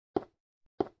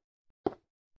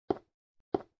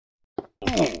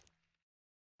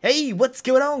Hey, what's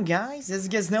going on, guys? As you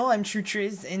guys know, I'm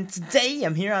TrueTriz, and today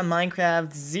I'm here on Minecraft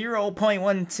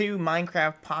 0.12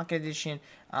 Minecraft Pocket Edition,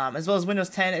 as well as Windows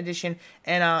 10 Edition.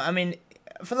 And I mean,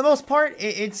 for the most part,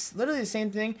 it's literally the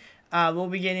same thing we'll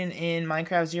be getting in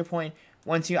Minecraft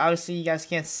 0.12. Obviously, you guys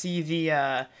can't see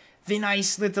the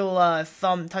nice little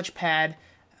thumb touchpad.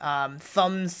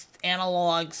 Thumbs,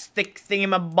 analog, stick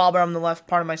thingamabobber on the left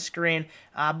part of my screen.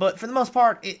 But for the most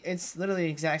part, it's literally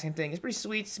the exact same thing. It's pretty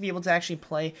sweet to be able to actually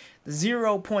play the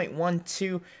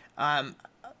 0.12, or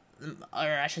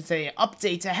I should say,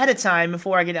 updates ahead of time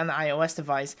before I get on the iOS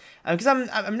device. Because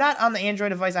I'm not on the Android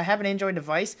device. I have an Android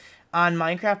device on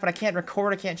Minecraft, but I can't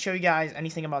record. I can't show you guys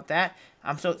anything about that.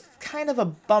 So it's kind of a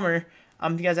bummer.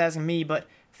 If you guys are asking me, but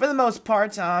for the most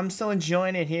part, I'm still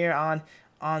enjoying it here on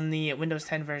the Windows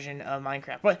 10 version of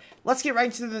Minecraft. But let's get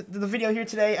right to the video here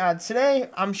today. Today,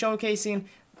 I'm showcasing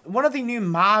one of the new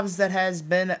mobs that has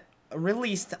been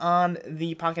released on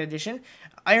the Pocket Edition.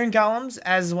 Iron Golems,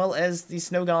 as well as the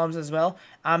Snow Golems as well.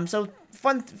 So,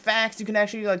 fun facts, you can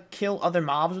actually like kill other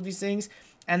mobs with these things.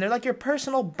 And they're like your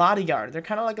personal bodyguard. They're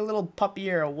kind of like a little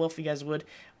puppy or a wolf, you guys would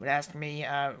ask me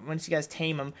once you guys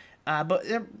tame them. But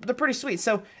they're pretty sweet.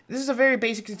 So this is a very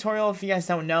basic tutorial. If you guys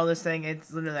don't know this thing,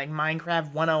 it's literally like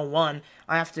Minecraft 101.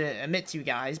 I have to admit to you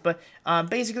guys. But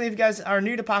basically, if you guys are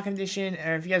new to Pocket Edition,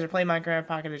 or if you guys are playing Minecraft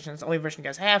Pocket Edition, it's the only version you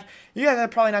guys have, you guys are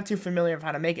probably not too familiar with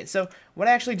how to make it. So what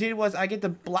I actually did was I get the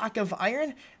block of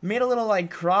iron, made a little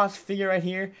like cross figure right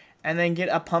here, and then get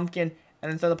a pumpkin,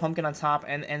 and then throw the pumpkin on top,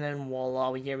 and then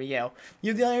voila, here we go.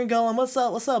 You have the Iron Golem. What's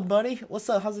up, buddy? What's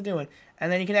up? How's it doing?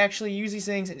 And then you can actually use these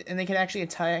things, and they can actually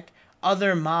attack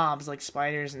other mobs like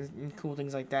spiders and cool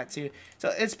things like that too.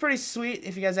 So it's pretty sweet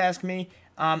if you guys ask me.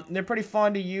 They're pretty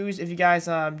fun to use if you guys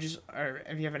or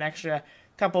if you have an extra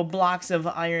couple blocks of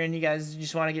iron you guys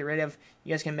just want to get rid of.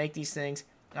 You guys can make these things.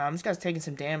 This guy's taking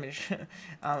some damage.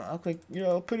 I'll quick,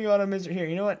 put you out of misery here.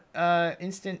 You know what?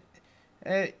 Instant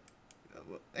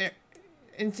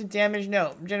damage?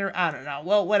 No. I don't know.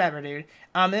 Well, whatever, dude.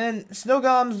 And then snow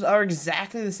golems are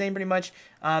exactly the same, pretty much.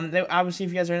 Obviously,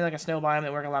 if you guys are in like a snow biome, they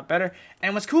work a lot better.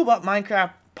 And what's cool about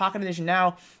Minecraft Pocket Edition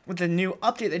now, with the new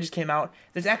update that just came out,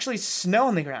 there's actually snow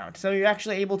on the ground. So you're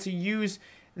actually able to use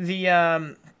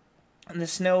the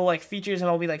snow like features, and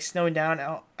it'll be like snowing down.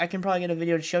 I can probably get a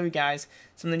video to show you guys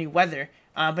some of the new weather.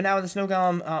 But now with the snow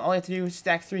golem, all you have to do is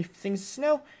stack 3 things of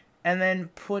snow, and then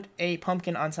put a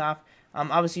pumpkin on top.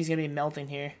 Obviously he's gonna be melting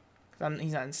here, cause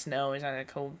he's not in snow. He's not in a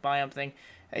cold biome thing.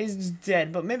 He's just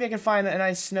dead. But maybe I can find a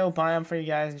nice snow biome for you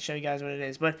guys and show you guys what it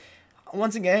is. But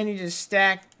once again, you just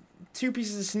stack 2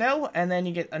 pieces of snow, and then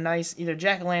you get a nice either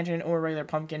jack-o'-lantern or a regular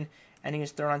pumpkin, and you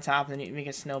just throw it on top, and then you make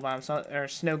a snow biome, or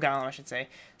snow golem, I should say.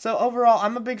 So overall,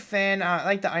 I'm a big fan. I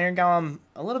like the Iron Golem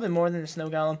a little bit more than the Snow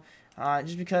Golem,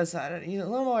 just because he's a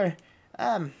little more,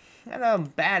 I don't know,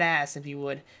 badass, if you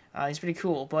would. He's pretty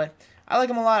cool, but I like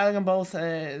them a lot. I like them both.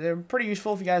 They're pretty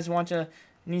useful if you guys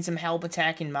need some help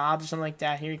attacking mobs or something like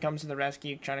that. Here he comes to the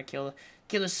rescue, trying to kill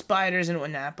the spiders and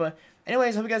whatnot. But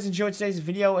anyways, hope you guys enjoyed today's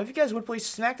video. If you guys would, please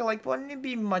smack the like button. It'd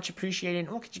be much appreciated. And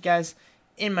we'll catch you guys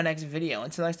in my next video.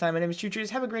 Until next time, my name is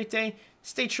TrueTriz. Have a great day.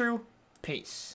 Stay true. Peace.